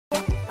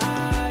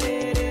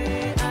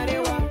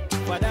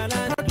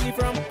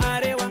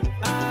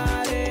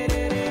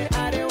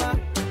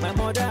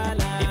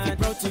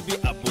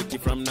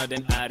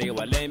Northern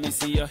Arewa, let me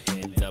see your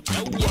hands up.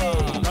 Oh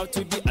yeah, proud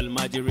to be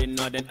AHMEDX-RAY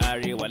Northern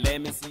Arewa,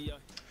 let me see your.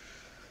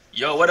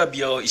 Yo, what up,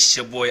 yo? It's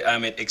your boy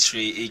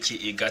AHMEDX-RAY,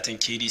 aka Gatan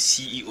KD,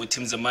 CEO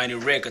Team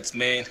Zamani Records,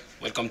 man.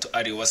 Welcome to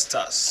Arewa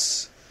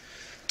Stars.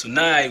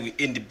 Tonight we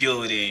in the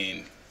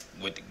building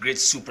with the great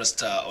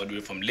superstar all the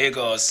way from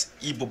Lagos,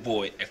 Igbo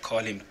boy. I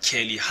call him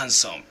Kelly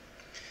Handsome.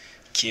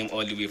 Came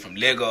all the way from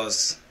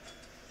Lagos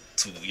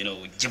to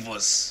give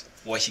us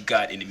what he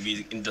got in the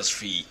music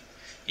industry.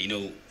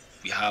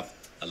 We have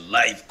a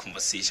live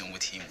conversation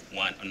with him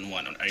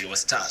one-on-one on Arewa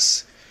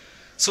Stars.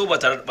 So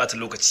but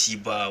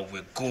lokaci ba,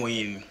 we're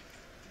going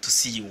to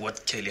see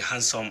what Kelly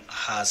Handsome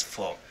has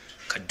for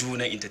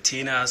Kaduna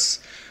entertainers,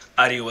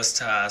 Arewa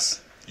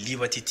Stars,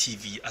 Liberty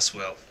TV as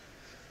well.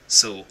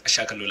 So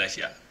ashakalo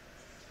lafiya.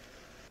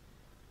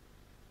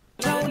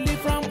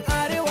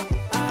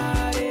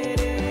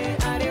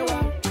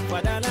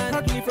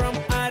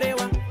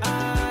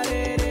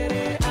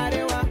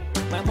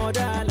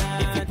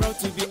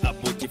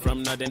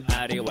 Northern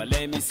Arewa,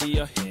 let me see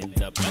your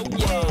hands up. Oh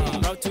yeah,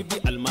 proud to be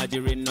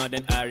AHMEDX-RAY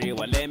Northern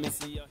Arewa, let me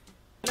see your.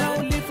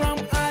 Proudly from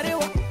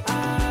Arewa,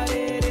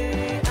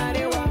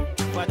 Arewa,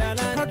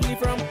 fatherland. Proudly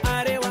from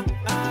Arewa,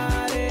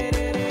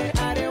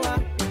 Arewa,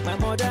 my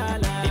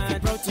motherland. If you're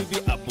proud to be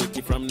a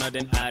bookie from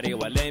Northern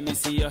Arewa, let me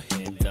see your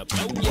hands up.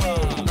 Oh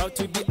yeah, proud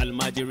to be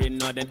AHMEDX-RAY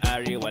Northern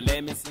Arewa,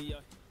 let me see your.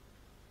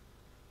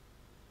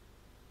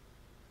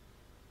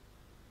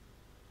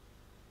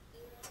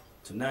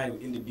 Tonight we're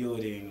in the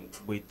building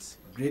with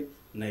great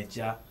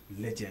Niger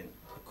legend.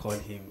 I call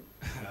him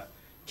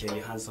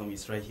Kelly Handsome.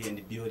 He's right here in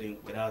the building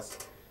with us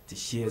to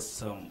share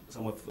some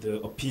of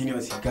the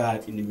opinions he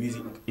got in the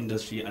music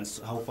industry and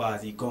how far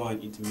has he gone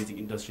into music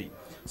industry.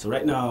 So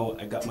right now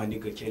I got my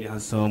nigga Kelly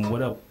Handsome.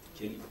 What up,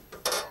 Kelly?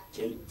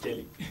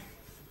 Kelly.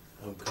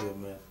 I'm good,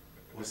 man.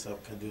 What's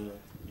up, Kaduna?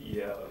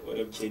 Yeah, what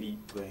up, Kelly?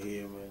 We're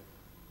here, man.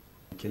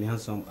 Kelly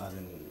Handsome,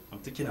 I'm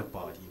thinking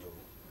about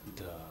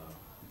the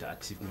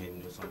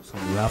achievement.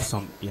 You have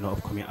some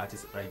upcoming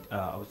artists right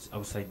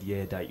outside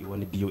here that you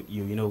want to be.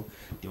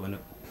 They want to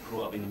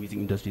grow up in the music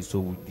industry,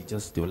 so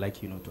they would like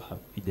to have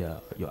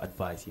your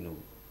advice.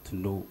 To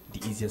know the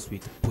easiest way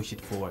to push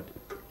it forward.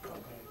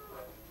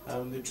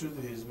 Okay. The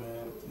truth is,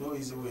 man, no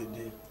easy way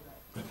there.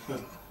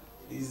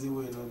 Easy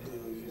way no there.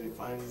 If you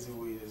find easy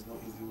way, there's no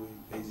easy way.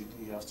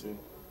 Basically, you have to.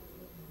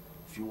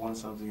 If you want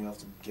something, you have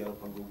to get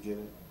up and go get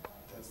it.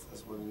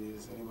 That's what it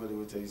is. Anybody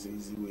will tell you it's an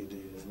easy way there.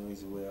 There's no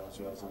easy way out.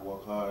 You have to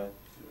work hard.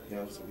 You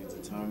have to be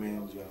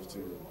determined. You have to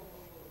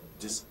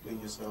discipline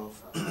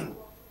yourself.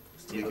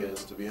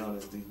 Because, to be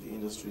honest, the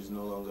industry is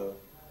no longer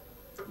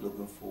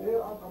looking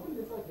for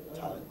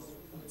talents.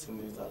 Too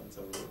many talents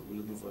everywhere. We're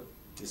looking for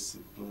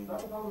discipline,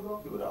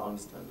 people that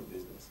understand the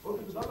business.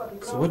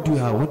 So what do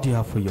you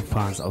have for your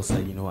fans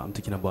outside? I'm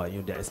talking about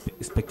they're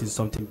expecting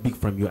something big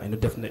from you. I know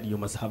definitely you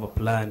must have a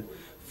plan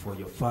for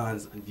your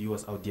fans and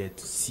viewers out there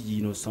to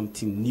see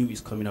something new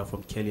is coming out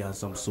from Kelly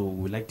Handsome. So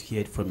we'd like to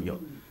hear it from you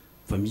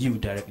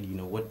directly.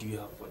 What do you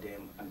have for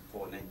them and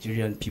for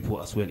Nigerian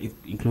people as well,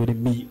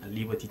 including me and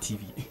Liberty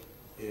TV?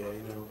 Yeah,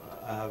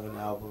 I have an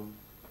album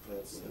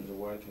that's in the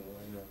working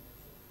right now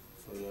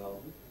for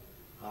y'all.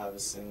 I have a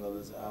single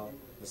that's out.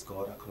 It's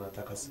called Akuna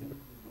Takasi.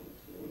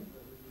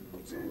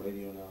 It's on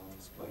radio now.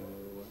 It's playing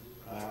everywhere.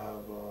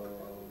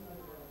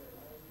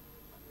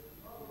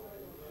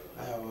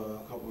 I have a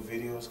couple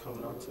videos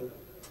coming out too.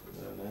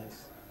 They're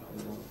nice.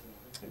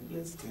 It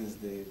blends things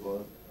there,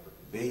 but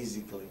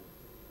basically,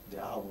 the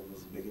album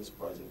is the biggest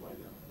project right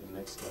now. The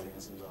next Kelly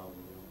Handsome's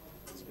album.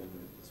 It's been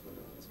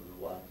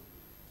a while.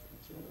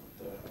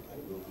 They're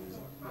like real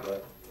busy,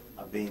 but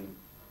I've been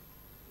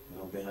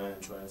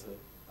behind trying to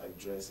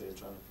dress it,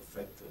 trying to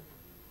perfect it,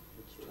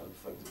 trying to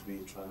perfect the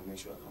beat, trying to make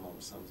sure I come up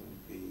with something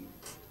big.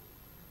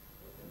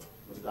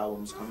 But the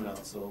album's coming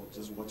out, so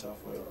just watch out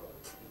for it.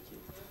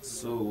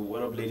 So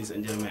what up, ladies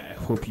and gentlemen? I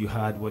hope you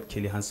heard what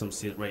Kelly Handsome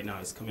said right now.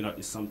 It's coming out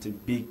with something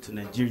big to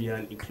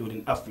Nigeria,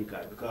 including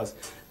Africa, because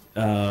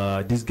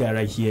this guy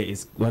right here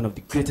is one of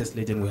the greatest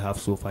legends we have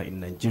so far in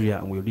Nigeria,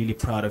 and we're really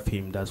proud of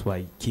him. That's why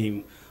he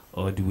came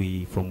all the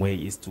way from where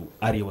he is to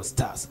Arewa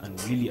Stars, and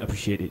really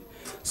appreciate it.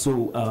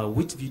 So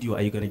which video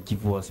are you going to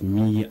give us,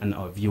 me and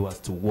our viewers,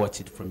 to watch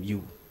it from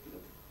you?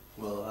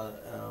 Well,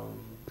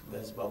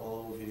 that's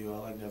Bubble video. I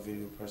like that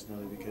video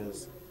personally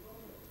because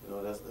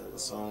that's the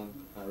song.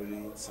 I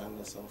really sang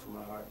that song from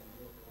my heart.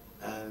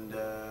 And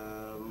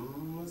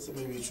let's say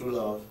maybe True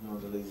Love.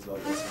 The ladies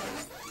love that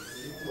song.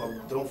 Well,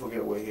 don't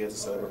forget we're here to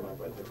celebrate my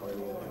birthday party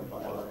at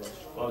Empire.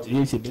 Oh,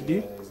 today's your birthday?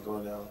 Yeah, it's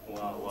going down.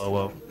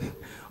 Wow.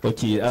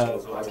 Okay. So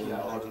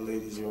all the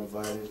ladies, you're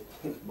invited.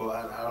 But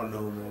I don't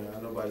know, man. I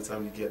know by the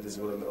time you get this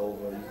will be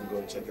over, you can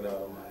go check it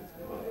out on my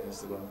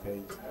Instagram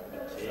page.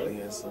 Kelly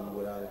Handsome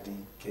without a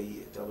D,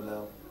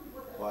 KELLYHANSOME.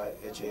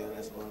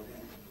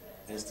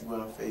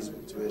 Instagram,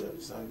 Facebook, Twitter,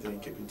 something.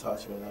 Keep in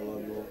touch, man. I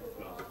love you all.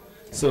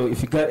 So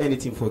if you got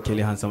anything for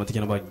Kelly Hansome, I'm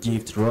talking about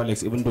gift,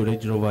 Rolex, even though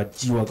Range Rover,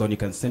 G-Wagon, you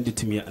can send it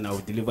to me and I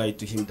will deliver it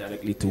to him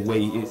directly to where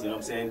he is, you know what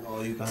I'm saying?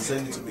 Or you can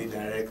send it to me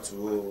direct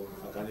to,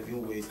 I can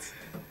even wait,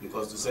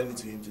 because to send it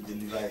to him to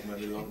deliver it might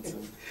be long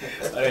time.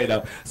 Alright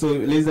now, so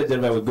ladies and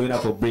gentlemen, we're going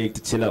up a break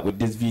to chill out with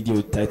this video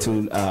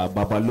titled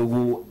Baba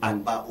Olowo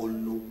and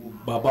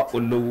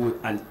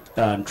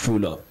True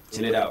Love.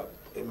 Chill it out.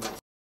 Amen.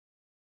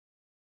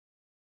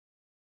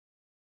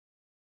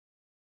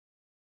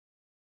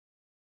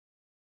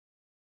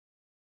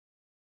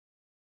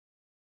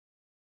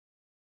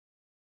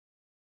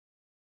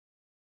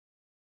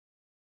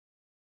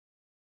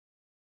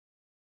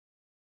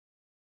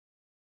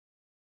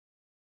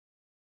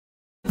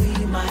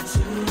 My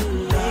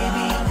true love,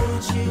 baby,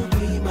 would you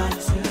be my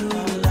true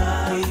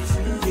love?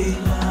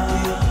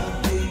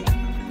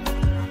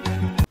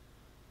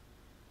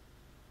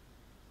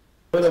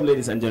 What up,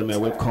 ladies and gentlemen,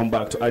 welcome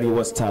back to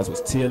Arewa Stars. We're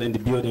still in the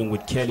building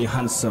with Kelly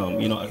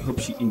Hansome. You know, I hope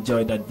she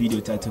enjoyed that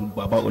video titled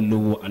Baba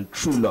Olowo and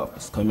True Love.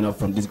 It's coming up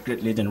from this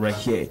great legend right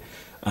here.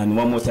 And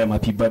one more time,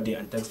 happy birthday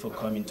and thanks for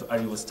coming to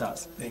Arewa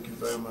Stars. Thank you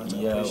very much.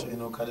 Yeah. I appreciate,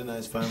 Kaduna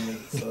is family,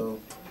 so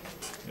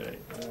right.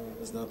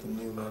 It's nothing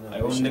new, man. I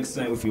hope next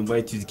time if you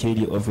invite you to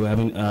KD or if we're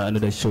having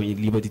another show in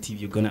Liberty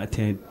TV, you're going to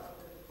attend.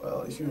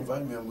 Well, if you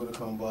invite me, I'm going to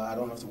come, but I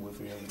don't have to wait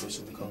for your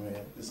invitation to come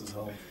here. This is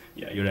home.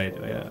 Yeah, you're right.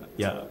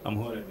 Yeah, I'm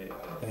honored, man.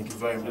 Thank you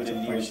very much.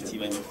 Liberty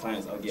TV and your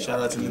fans. Shout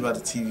out to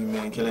Liberty TV,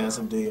 man. Kelly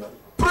Hansome Day.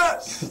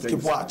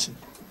 Keep watching.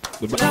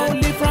 Goodbye.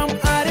 Only from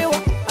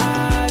Arewa,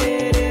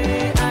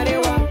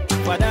 Arewa,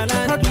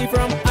 Fatherland. Only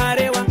from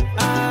Arewa,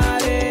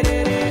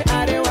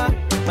 Arewa,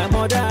 my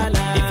motherland.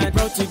 If you're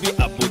proud to be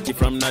a booty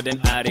from Northern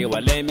Arewa,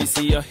 let me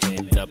see your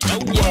hands up.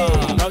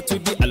 Yeah. Proud to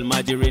be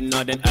Almajiri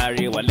Northern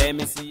Arewa, let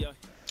me see your.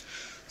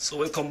 So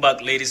welcome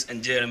back, ladies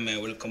and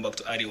gentlemen. Welcome back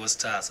to Arewa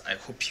Stars. I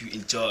hope you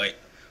enjoy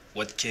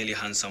what Kelly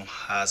Hansome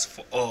has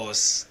for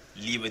us,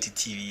 Liberty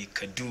TV,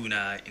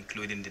 Kaduna,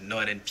 including the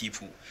northern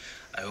people.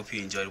 I hope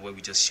you enjoyed what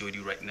we just showed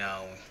you right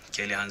now.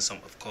 Kelly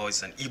Hansome, of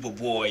course, an Igbo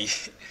boy,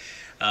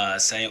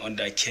 signed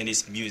under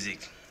Kenny's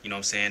Music. You know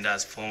what I'm saying?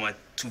 That's former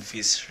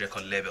Two-Face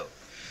record label.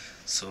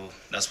 So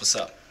that's what's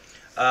up.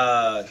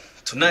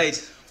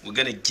 Tonight we're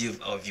gonna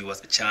give our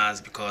viewers a chance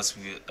because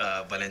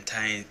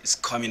Valentine is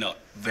coming up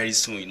very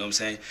soon. You know what I'm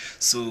saying?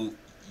 So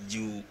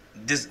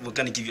we're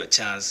gonna give you a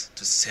chance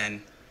to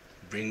send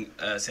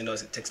us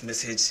a text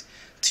message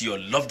to your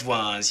loved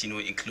ones, you know,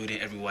 including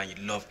everyone you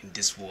love in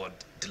this world.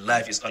 The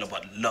life is all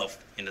about love,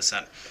 you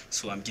understand?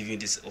 So I'm giving you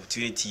this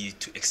opportunity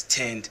to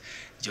extend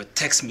your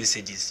text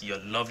messages, your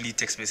lovely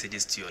text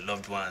messages to your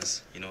loved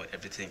ones, you know,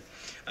 everything.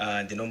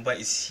 The number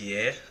is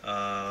here.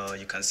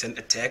 You can send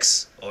a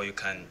text or you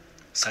can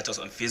search us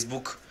on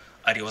Facebook,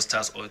 Arewa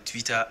Stars, or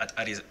Twitter at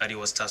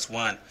Arewa Stars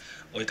 1,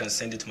 or you can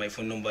send it to my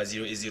phone number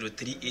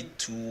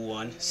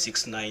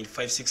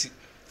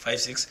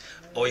 08038216956,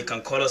 or you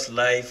can call us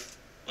live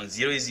on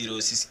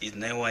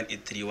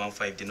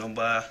 08068918315. The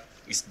number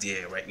is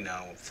there right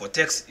now. For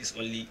text, it's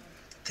only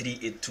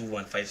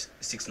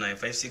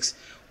 38216956.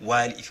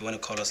 While if you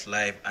want to call us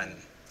live and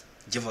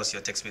give us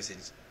your text message,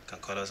 you can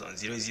call us on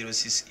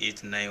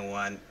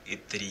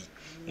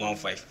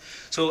 08068918315.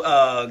 So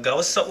ga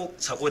wasu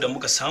sako da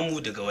muka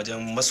samu daga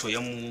wajen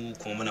masoyanmu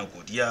kuma muna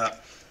godiya.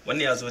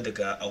 Wannan ya zo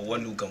daga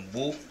Awwalu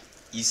Gambo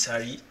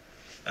Isari.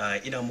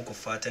 Ina muku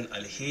fatan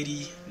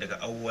alheri daga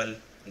Awwal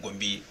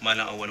Gombe.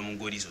 Malam Awwal mun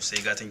gode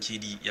sosai, gatan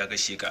kidi ya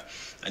gashe ka.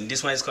 And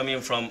this one is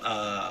coming from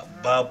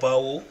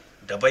Babawo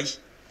Dabai.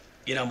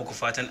 Ina muku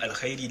fatan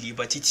alheri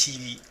Liberty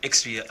TV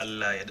X-ray,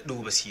 Allah ya dado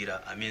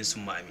basira, amin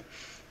summa amin.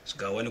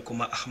 Ga wani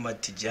kuma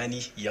Ahmad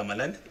Tijani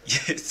Yamalan.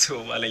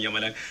 So malam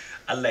Yamalan,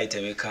 Allah ya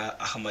taimaka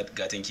Ahmad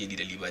gatan kidi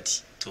da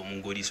Liberty. To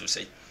mun gode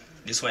sosai.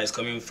 This one is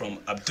coming from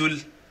Abdul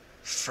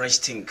Fresh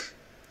Think.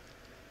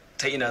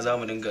 Ta ina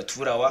zamu dinga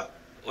turawa.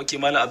 Okay,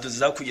 Malam Abdul,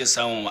 za ku iya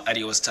samun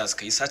Arewa Stars,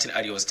 kai satin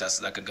Arewa Stars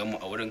zaka ga mu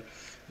a wurin.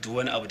 Duk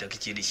wani abu da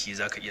kake da shi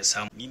zaka iya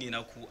samu. Ni ne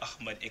naku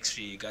Ahmad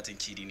X-ray gatan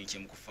kidi nake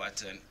muku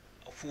fatan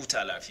a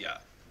huta lafiya.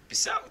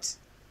 Peace out.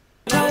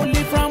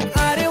 Only from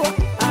Arewa,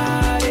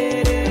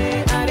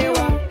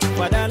 Arewa,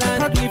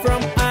 Fatherland. Only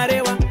from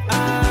Arewa,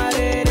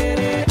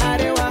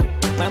 Arewa,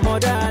 my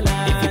motherland.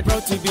 If you're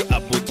proud to be a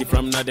booty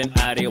from Northern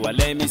Arewa,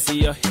 let me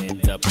see your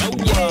hands up.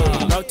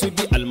 Yeah. Proud to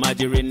be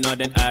Almajiri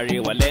Northern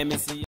Arewa, let me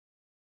see.